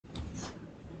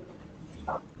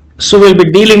So we'll be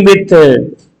dealing with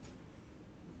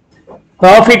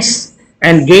profits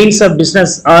and gains of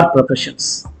business or professions.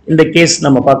 In the case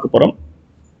நம்ம பார்க்க போறோம்.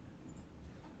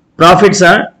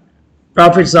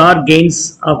 Profits are gains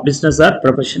of business or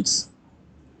professions.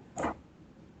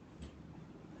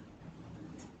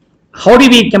 How do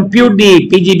we compute the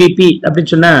PGBP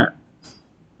அப்படின்னு சொன்னா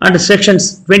under sections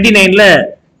 29ல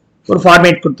ஒரு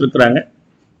format கொடுத்திருக்காங்க.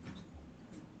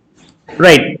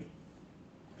 Right.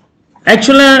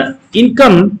 Actually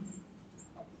income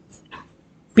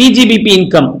PGBP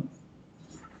income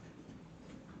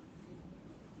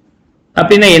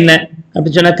அப்படினா என்ன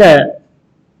அப்படி சொன்னாக்க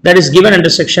that is given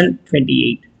under section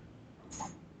 28.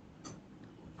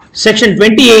 Section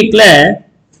 28 ல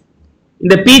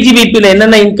இந்த PGBP ல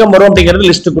என்னென்ன இன்கம் வரும் அப்படிங்கறது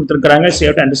லிஸ்ட் கொடுத்திருக்காங்க. So you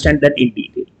have to understand that in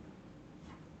detail.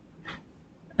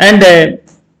 And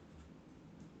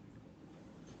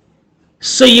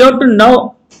so you have to now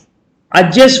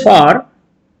adjust for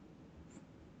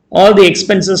all the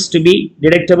expenses to be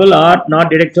deductible or not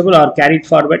deductible or carried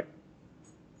forward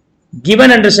given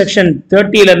under section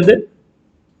 30 ல இருந்து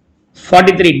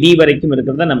 43D வரைக்கும்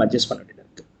இருக்குறத நம்ம adjust பண்ண வேண்டியது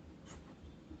இருக்கு.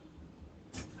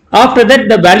 After that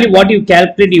the value what you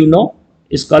calculate you know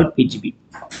is called PGBP.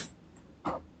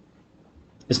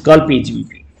 It's called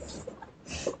PGBP.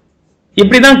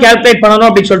 இப்படி தான் கால்குலேட் பண்ணனும்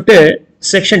அப்படி சொல்லிட்டு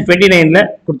section 29 ல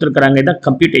கொடுத்திருக்காங்க. இத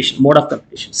computation, mode of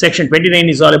computation. Section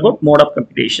 29 is all about mode of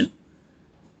computation.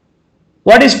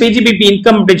 What is PGBP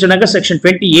income அப்படி சொன்னாக்க section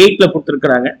 28 ல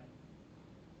கொடுத்திருக்காங்க.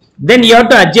 Then you have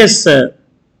to adjust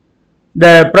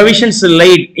the provisions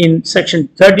laid in section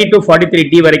 30 to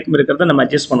 43D வரைக்கும் இருக்குறத நம்ம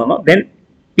adjust பண்ணனும். Then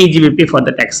PGBP for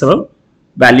the taxable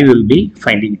value will be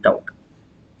finding it out.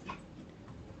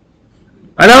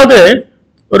 அதாவது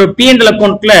ஒரு P&L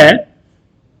அக்கவுண்ட்ல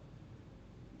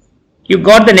you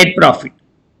got the net profit,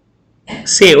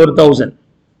 say ஒரு 1000,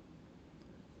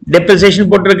 depreciation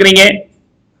போட்டிருக்கீங்க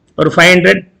ஒரு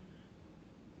 500,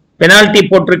 penalty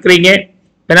போட்டிருக்கீங்க,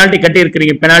 penalty கட்டி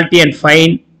இருக்கீங்க, penalty and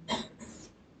fine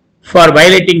for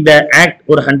violating the act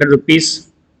ஒரு 100 rupees,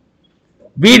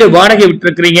 வீடு வாடகை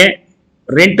விட்டிருக்கீங்க,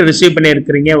 rent receive பண்ணி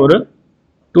இருக்கீங்க ஒரு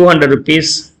 200 rupees,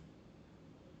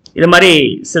 இது மாதிரி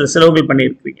சில செலவுகள் பண்ணி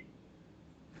இருக்கீங்க.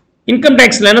 Income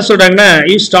tax ல என்ன சொல்றாங்கன்னா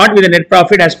you start with the net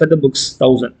profit as per the books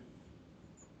 1000.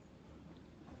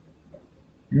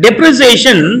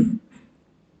 Depreciation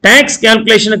tax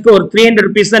calculation க்கு ஒரு 300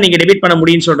 rupees தான் நீங்க டெபிட் பண்ண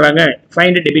முடியும்னு சொல்றாங்க.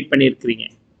 500 டெபிட் பண்ணி இருக்கீங்க.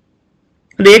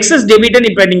 அந்த excess debit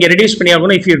இப்ப நீங்க reduce பண்ணி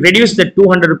ஆகணும். If you reduce the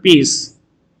 200 rupees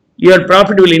your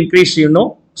profit will increase, you know,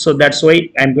 so that's why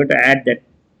I am going to add that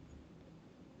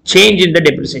change in the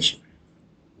depreciation.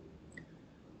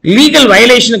 Legal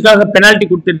violation க்காக penalty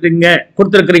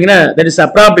கொடுத்திருக்கீங்கன்னா that is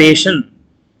appropriation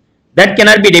that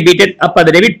cannot be debited. அப்ப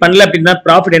அதை debit பண்ணல அப்படின்னா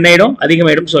profit என்ன ஆயிடும்,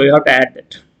 அதிகமாயிடும். So you have to add that.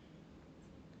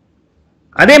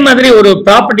 அதே மாதிரி ஒரு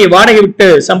ப்ராப்பர்ட்டி வாடகை விட்டு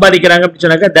சம்பாதிக்கிறாங்க அப்படி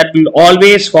சொன்னாக்க that will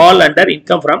always fall under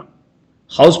income from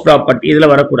house property. இதுல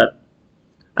வரக்கூடாது.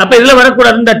 அப்ப இதுல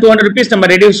வரக்கூடாது. இந்த 200 rupees நம்ம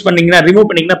ரெடியூஸ் பண்ணீங்கன்னா ரிமூவ்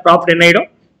பண்ணீங்கன்னா profit என்ன ஆயிடும்,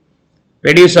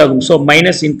 reduce ஆகும். So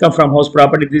minus income from house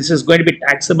property. This is going to be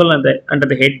taxable under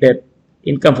the head there,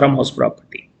 income from house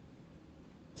property.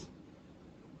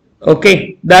 Okay,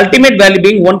 the ultimate value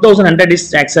being 1100 is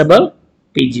taxable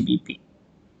PGBP.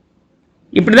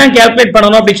 இப்படி தான் calculate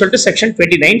பண்ணனும் அப்படி சொல்லிட்டு section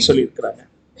 29 சொல்லி இருக்காங்க.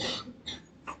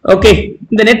 Okay,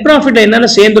 இந்த net profit என்னென்ன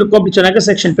சேர்ந்திருக்கும் அப்படி சொன்னாக்க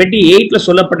section 28 ல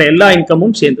சொல்லப்பட்ட எல்லா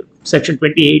இன்கமும் சேர்ந்திருக்கும். section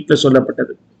 28 ல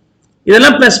சொல்லப்பட்டது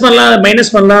இதெல்லாம் பிளஸ் பண்ணலாம்,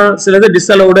 மைனஸ் பண்ணலாம், சிலது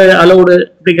டிஸ்அலோவ்டு, அலோவ்டு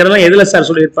அப்படிங்கறதெல்லாம் எதுல சார்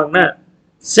சொல்லி இருப்பாங்கன்னா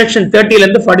section 30 ல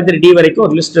இருந்து 43D வரைக்கும்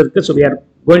ஒரு லிஸ்ட் இருக்கு. So we are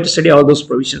going to study all those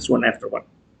provisions one after one.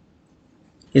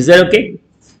 Is that okay?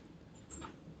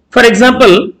 For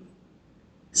example,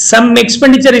 some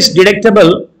expenditure is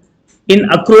deductible in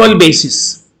accrual basis.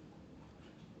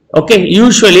 Okay,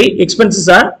 usually expenses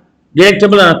are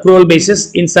deductible on accrual basis.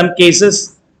 In some cases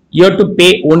you have to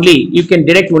pay only, you can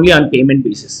deduct only on payment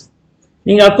basis.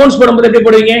 நீங்க accounts போடும்போது எப்படி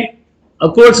போடுவீங்க,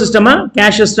 accrual system-ஆ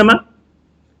cash system-ஆ,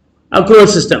 accrual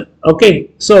system. Okay,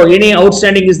 so any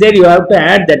outstanding is there, you have to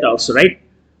add that also, right?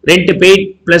 Rent paid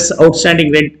plus outstanding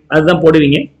rent அதுதான்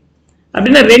போடுவீங்க.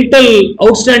 அப்படின்னா rental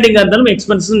outstanding இருந்தாலும்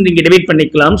expenses நீங்க debit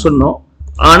பண்ணிக்கலாம் சொன்னோம்.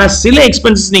 ஆனா சில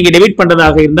எக்ஸ்பென்சஸ் நீங்க டெபிட்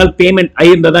பண்றதாக இருந்தால் பேமெண்ட்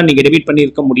ஆயிருந்தா நீங்க டெபிட் பண்ணி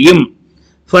இருக்க முடியும்.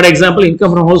 For example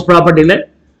income from house ப்ராப்பர்ட்டில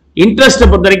interest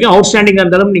பொறுத்த வரைக்கும் அவுட்ஸ்டாண்டிங்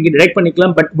இருந்தாலும் நீங்க டிடெக்ட்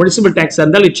பண்ணிக்கலாம். பட் முனிசிபல் டாக்ஸ்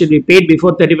இருந்தால் it should be paid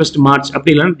before 31st March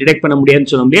அப்படி இல்லைன்னா டிடெக்ட் பண்ண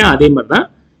முடியாதுன்னு சொல்ல முடியாது. அதே மாதிரி தான்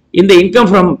இந்த இன்கம்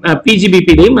ஃப்ரம்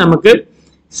PGBP-லையும் நமக்கு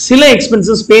சில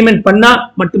எக்ஸ்பென்சஸ் பேமெண்ட் பண்ணா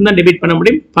மட்டும்தான் டெபிட் பண்ண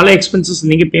முடியும். பல எக்ஸ்பென்சஸ்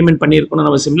நீங்க பேமெண்ட் பண்ணியிருக்கணும்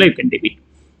அவசியம் இல்லை, you can debit.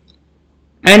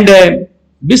 And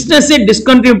பிசினஸை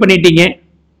discontinue பண்ணிட்டீங்க,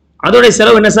 அதோட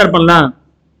செலவு என்ன சார் பண்ணலாம்,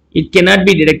 இட் கேனாட்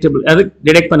பி டிடெக்டபிள், அது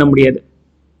டிடெக்ட் பண்ண முடியாது.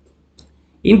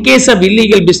 In case of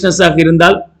illegal business ஆக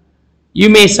இருந்தால் you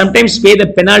may sometimes pay the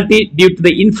penalty due to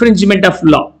the infringement of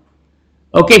law.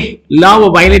 Okay, லாவை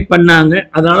violate பண்ணாங்க,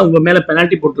 அதனால உங்க மேல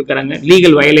பெனால்டி போட்டிருக்காங்க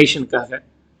லீகல் வயலேஷனுக்காக.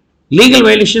 லீகல்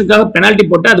வயலேஷனுக்காக பெனால்டி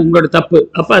போட்டால் அது உங்களோட தப்பு.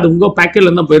 அப்போ அது உங்க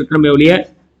பேக்கெட்ல தான் போயிருக்கணுமே ஒழிய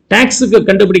டாக்ஸுக்கு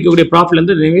கண்டுபிடிக்கக்கூடிய ப்ராஃபிட்ல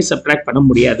இருந்து நீங்க சப்ட்ராக்ட் பண்ண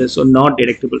முடியாது. So not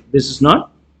deductible. This is not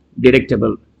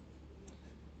deductible.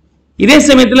 இதே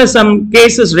சமயத்தில் சம்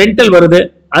கேசஸ் ரெண்டல் வருது,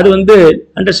 அது வந்து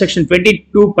அண்டர் செக்ஷன்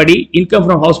 22 படி இன்கம்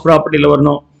ஃப்ரம் ஹவுஸ் ப்ராப்பர்ட்டியில்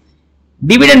வரணும்.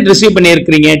 டிவிடெண்ட் ரிசீவ் பண்ணி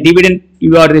இருக்கிறீங்க, dividend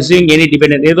you are receiving any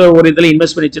dividend, ஏதோ ஒரு இதில்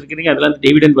இன்வெஸ்ட் பண்ணி வச்சிருக்கீங்க, அதில் வந்து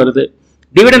டிவிடெண்ட் வருது.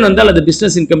 டிவிடெண்ட் வந்தால் அது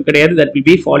பிசினஸ் இன்கம் கிடையாது. That will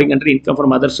be falling under income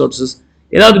from other sources.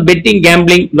 ஏதாவது பெட்டிங்,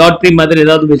 கேம்பிளிங், லாட்ரி மாதிரி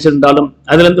ஏதாவது வச்சிருந்தாலும்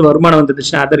அதுல இருந்து வருமானம்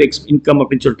வந்துச்சுன்னா அதர் இன்கம்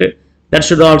அப்படின்னு சொல்லிட்டு that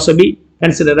should also be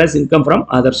consider as income from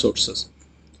other sources.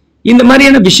 இந்த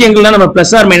மாதிரியான விஷயங்கள்லாம் நம்ம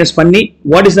பிளஸ் ஆர் மைனஸ் பண்ணி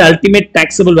what is the ultimate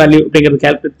taxable value அப்படிங்கிறது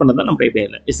கால்குலேட் பண்ணதான் நம்ம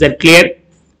வேலை. Is that clear?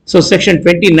 So section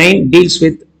 29 deals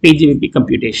with PGBP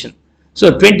computation. So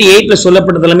 28ல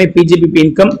சொல்லப்பட்டது எல்லாமே PGBP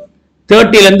இன்கம்.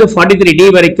 30ல இருந்து 43D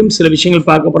வரைக்கும் சில விஷயங்கள்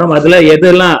பார்க்க போறோம். அதுல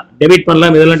எதெல்லாம் டெபிட்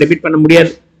பண்ணலாம், இதெல்லாம் டெபிட் பண்ண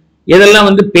முடியாது, எதெல்லாம்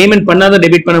வந்து பேமெண்ட் பண்ணாத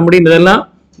டெபிட் பண்ண முடியும், இதெல்லாம்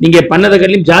நீங்க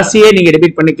பண்ணதுக்கெல்லாம் ஜாஸ்தியே நீங்க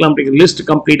டெபிட் பண்ணிக்கலாம் அப்படிங்கிற லிஸ்ட்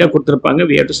கம்ப்ளீட்டா கொடுத்திருப்பாங்க.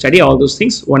 we have to study all those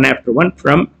things one after one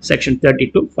from section 30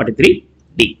 to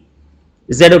 43D.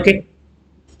 Is that okay?